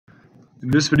In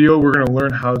this video, we're going to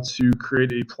learn how to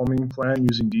create a plumbing plan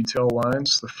using detail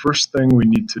lines. The first thing we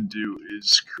need to do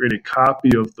is create a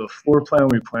copy of the floor plan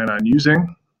we plan on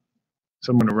using.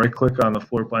 So I'm going to right-click on the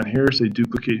floor plan here, say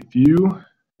Duplicate View,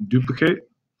 Duplicate.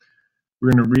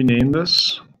 We're going to rename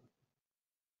this.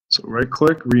 So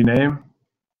right-click, Rename.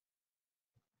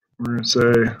 We're going to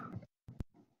say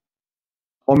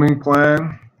Plumbing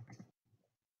Plan,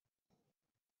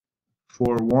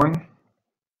 Floor 1.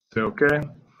 Say OK.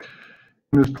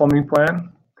 In this plumbing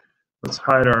plan, let's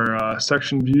hide our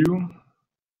section view.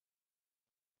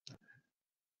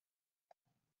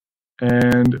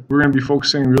 And we're going to be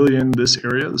focusing really in this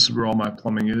area. This is where all my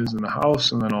plumbing is in the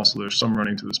house, and then also there's some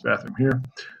running to this bathroom here.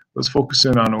 Let's focus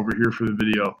in on over here for the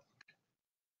video.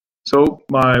 So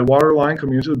my water line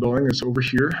coming into the building is over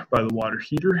here by the water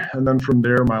heater, and then from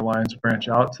there my lines branch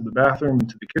out to the bathroom and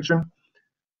to the kitchen.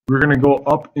 We're going to go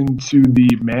up into the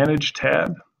Manage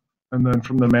tab, and then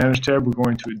from the Manage tab we're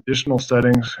going to Additional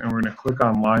Settings, and we're going to click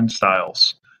on Line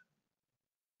Styles.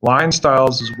 Line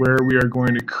styles is where we are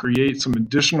going to create some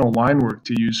additional line work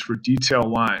to use for detail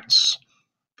lines.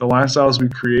 The line styles we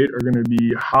create are going to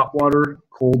be hot water,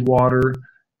 cold water,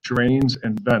 drains,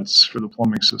 and vents for the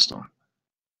plumbing system.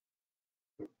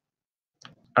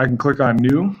 I can click on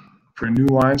New for a new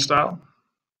line style.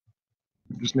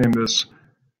 Just name this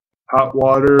Hot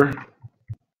Water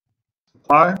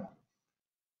Supply.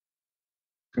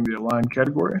 It's going to be a line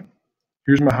category.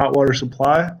 Here's my hot water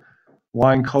supply.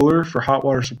 Line color for hot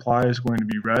water supply is going to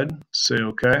be red. Say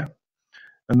OK.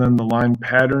 And then the line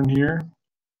pattern here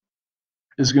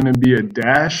is going to be a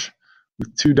dash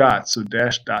with 2 dots, so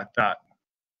dash dot dot.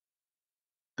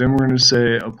 Then we're going to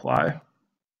say Apply.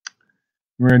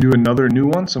 We're going to do another new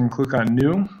one, so I'm going to click on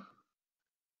New.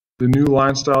 The new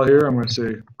line style here, I'm going to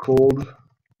say Cold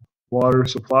Water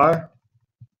Supply.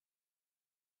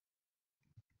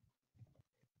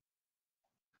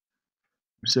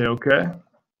 We say OK.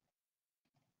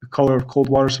 The color of cold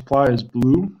water supply is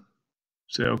blue.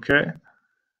 Say OK.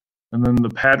 And then the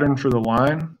pattern for the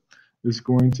line is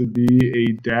going to be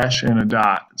a dash and a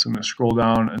dot. So I'm going to scroll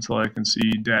down until I can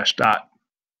see dash dot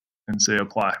and say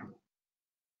Apply.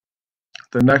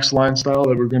 The next line style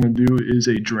that we're going to do is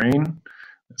a drain.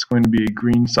 It's going to be a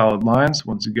green solid line. So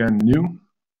once again, New.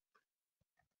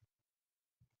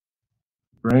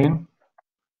 Drain.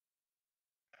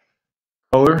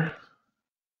 Color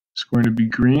is going to be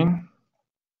green.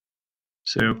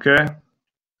 Say OK,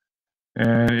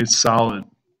 and it's solid.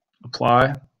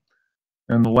 Apply.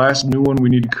 And the last new one we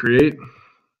need to create is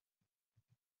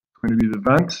going to be the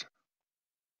vent.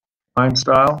 Line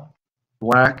style,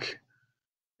 black,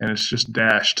 and it's just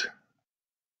dashed.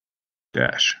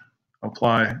 Dash.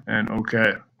 Apply and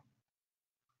OK.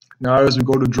 Now as we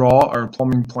go to draw our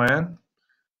plumbing plan,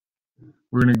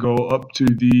 we're going to go up to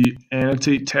the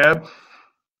Annotate tab.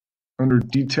 Under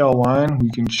Detail Line, we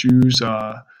can choose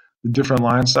the different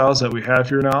line styles that we have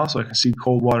here now. So I can see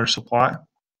cold water supply.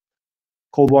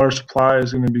 Cold water supply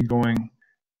is going to be going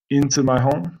into my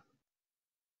home,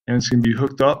 and it's going to be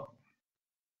hooked up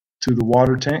to the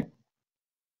water tank.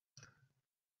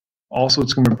 Also,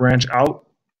 it's going to branch out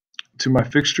to my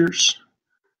fixtures.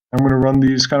 I'm going to run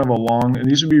these kind of along, and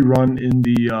these would be run in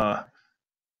the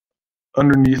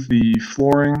underneath the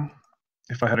flooring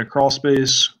if I had a crawl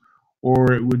space,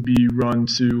 or it would be run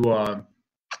to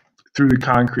through the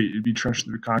concrete. It'd be trenched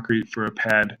through the concrete for a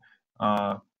pad,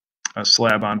 a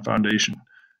slab on foundation.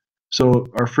 So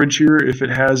our fridge here, if it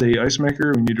has a ice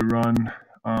maker, we need to run,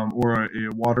 or a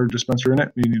water dispenser in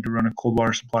it, we need to run a cold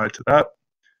water supply to that.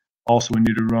 Also, we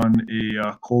need to run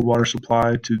a cold water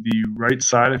supply to the right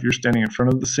side if you're standing in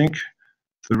front of the sink,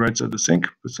 to the right side of the sink.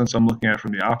 But since I'm looking at it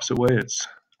from the opposite way, it's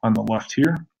on the left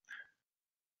here.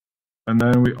 And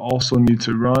then we also need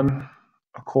to run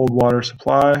a cold water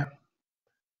supply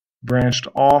branched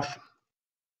off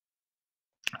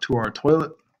to our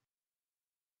toilet,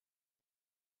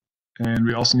 and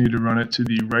we also need to run it to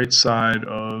the right side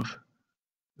of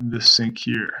the sink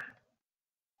here.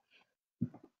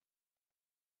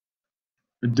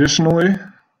 Additionally,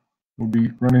 we'll be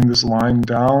running this line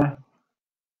down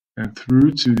and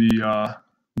through to the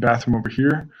bathroom over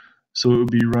here, so it will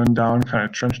be run down, kind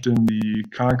of trenched in the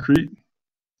concrete,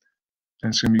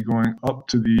 and it's going to be going up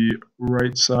to the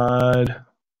right side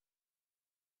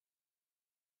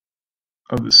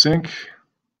of the sink,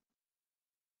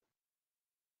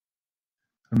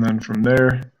 and then from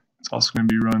there it's also going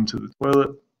to be run to the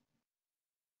toilet,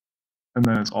 and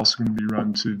then it's also going to be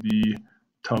run to the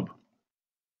tub.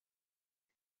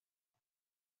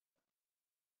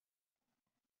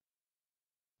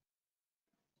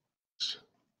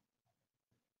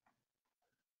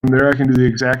 From there I can do the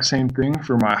exact same thing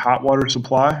for my hot water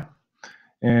supply.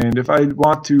 And if I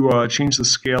want to change the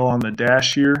scale on the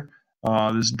dash here,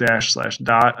 this dash slash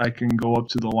dot, I can go up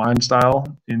to the line style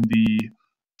in the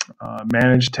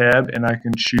Manage tab, and I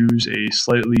can choose a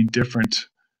slightly different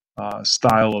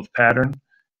style of pattern.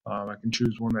 I can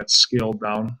choose one that's scaled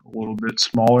down a little bit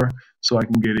smaller so I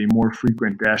can get a more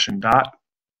frequent dash and dot.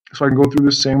 So I can go through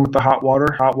the same with the hot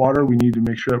water. Hot water, we need to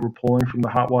make sure that we're pulling from the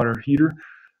hot water heater.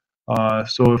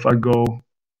 So if I go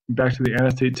back to the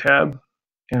Annotate tab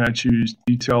and I choose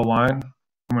Detail Line,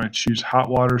 I'm going to choose Hot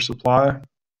Water Supply.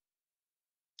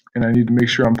 And I need to make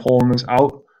sure I'm pulling this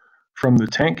out from the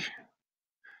tank.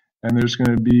 And there's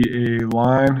going to be a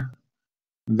line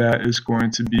that is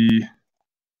going to be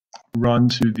run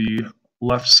to the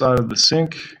left side of the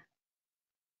sink.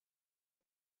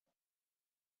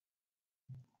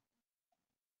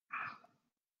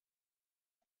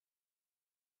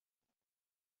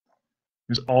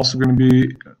 There's also going to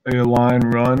be a line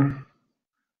run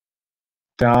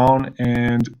down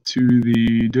and to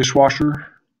the dishwasher.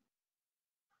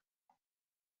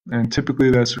 And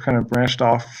typically that's kind of branched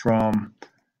off from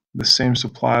the same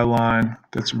supply line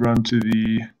that's run to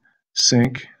the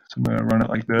sink. So I'm going to run it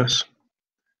like this.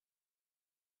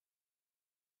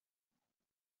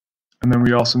 And then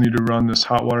we also need to run this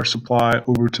hot water supply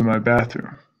over to my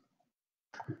bathroom.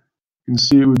 You can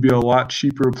see it would be a lot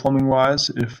cheaper plumbing wise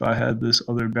if I had this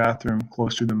other bathroom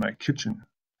closer to my kitchen.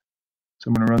 So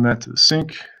I'm going to run that to the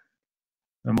sink.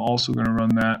 I'm also going to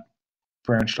run that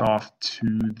branched off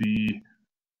to the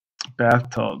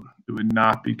bathtub. It would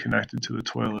not be connected to the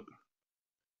toilet.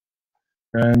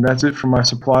 And that's it for my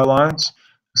supply lines.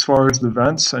 As far as the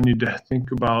vents, I need to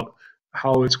think about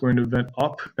how it's going to vent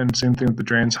up, and same thing with the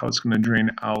drains, how it's going to drain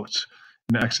out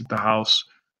and exit the house.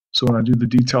 So when I do the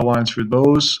detail lines for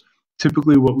those,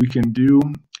 typically what we can do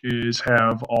is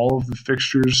have all of the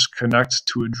fixtures connect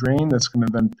to a drain that's going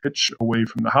to then pitch away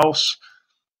from the house.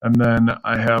 And then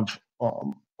I have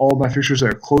all of my fixtures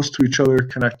that are close to each other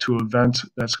connect to a vent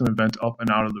that's going to vent up and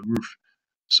out of the roof.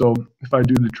 So if I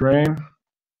do the drain,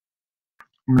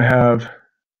 I'm going to have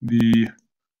the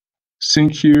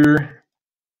sink here,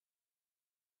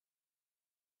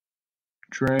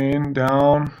 drain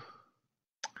down,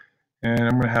 and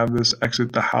I'm going to have this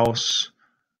exit the house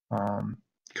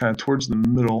kind of towards the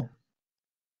middle.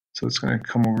 So it's going to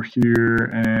come over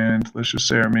here, and let's just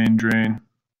say our main drain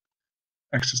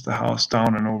exits the house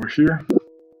down and over here.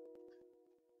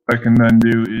 What I can then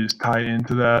do is tie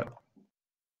into that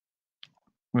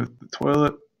with the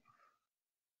toilet.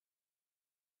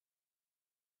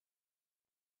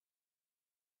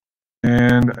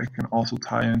 And I can also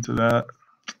tie into that.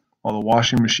 Well, the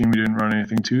washing machine we didn't run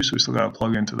anything to, so we still got to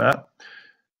plug into that.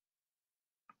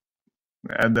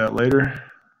 Add that later.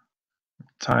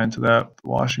 Tie into that, the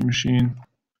washing machine,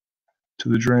 to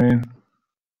the drain,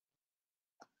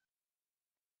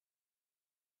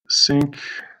 sink,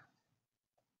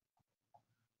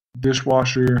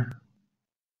 dishwasher,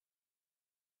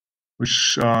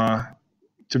 which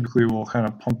typically will kind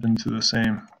of pump into the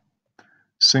same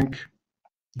sink,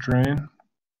 drain,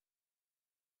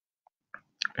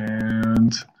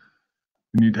 and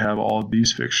we need to have all of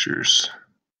these fixtures.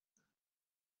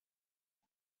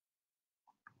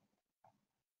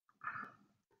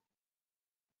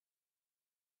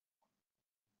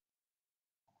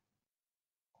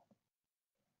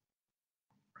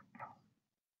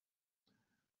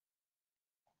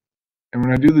 And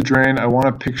when I do the drain, I want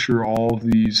to picture all of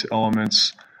these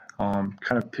elements kind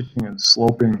of pitching and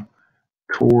sloping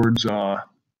towards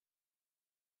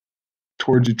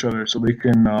each other, so they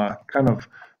can kind of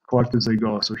collect as they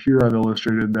go. So here I've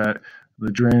illustrated that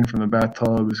the drain from the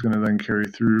bathtub is going to then carry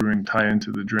through and tie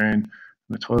into the drain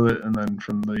from the toilet, and then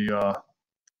from the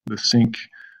sink,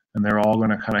 and they're all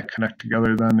going to kind of connect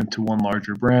together then into one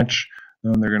larger branch.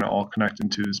 And then they're going to all connect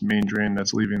into this main drain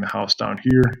that's leaving the house down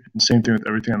here. And same thing with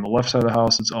everything on the left side of the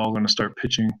house. It's all going to start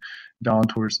pitching down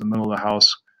towards the middle of the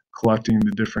house, collecting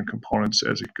the different components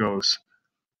as it goes.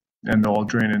 And they'll all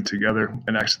drain in together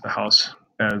and exit the house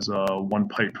as one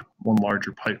pipe, one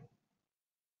larger pipe.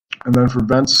 And then for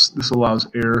vents, this allows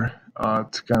air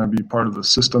to kind of be part of the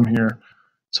system here,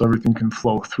 so everything can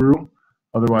flow through.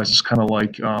 Otherwise, it's kind of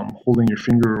like holding your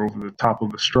finger over the top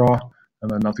of a straw, and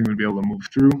then nothing would be able to move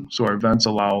through. So our vents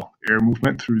allow air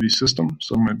movement through the system.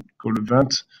 So I'm going to go to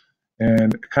vent,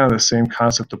 and kind of the same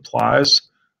concept applies.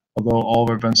 Although all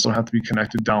of our vents don't have to be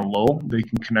connected down low, they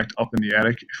can connect up in the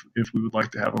attic if we would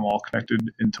like to have them all connected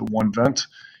into one vent.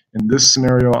 In this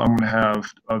scenario, I'm going to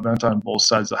have a vent on both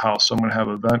sides of the house. So I'm going to have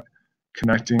a vent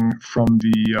connecting from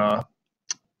the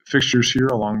fixtures here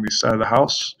along the side of the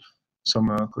house. So I'm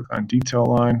going to click on Detail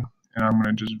Line, and I'm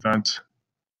going to just vent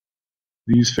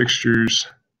these fixtures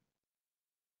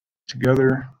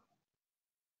together.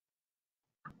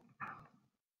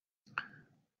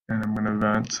 And I'm going to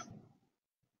vent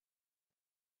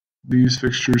these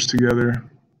fixtures together.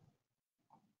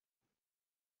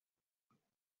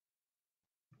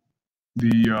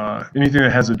 Anything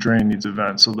that has a drain needs a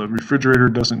vent. So the refrigerator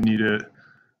doesn't need it,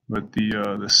 but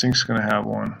the sink's going to have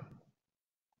one.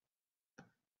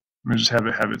 I'm going to just have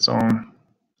it have its own.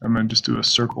 I'm going to just do a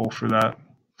circle for that.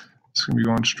 It's going to be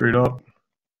going straight up.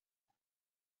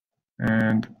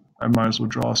 And I might as well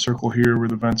draw a circle here where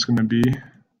the vent's going to be.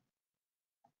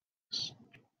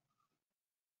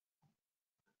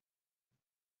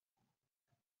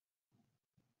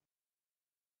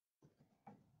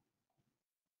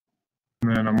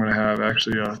 And then I'm going to have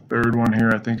actually a third one here.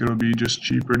 I think it'll be just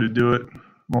cheaper to do it.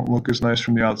 Won't look as nice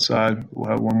from the outside. We'll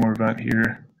have one more vent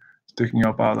here sticking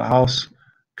up out of the house,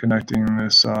 connecting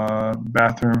this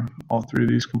bathroom, all three of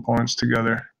these components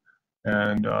together.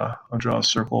 And I'll draw a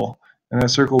circle. And that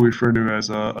circle we refer to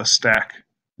as a stack.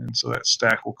 And so that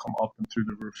stack will come up and through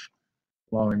the roof,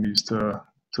 allowing these to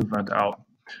vent out.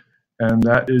 And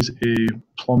that is a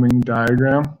plumbing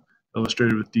diagram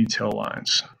illustrated with detail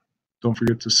lines. Don't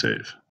forget to save.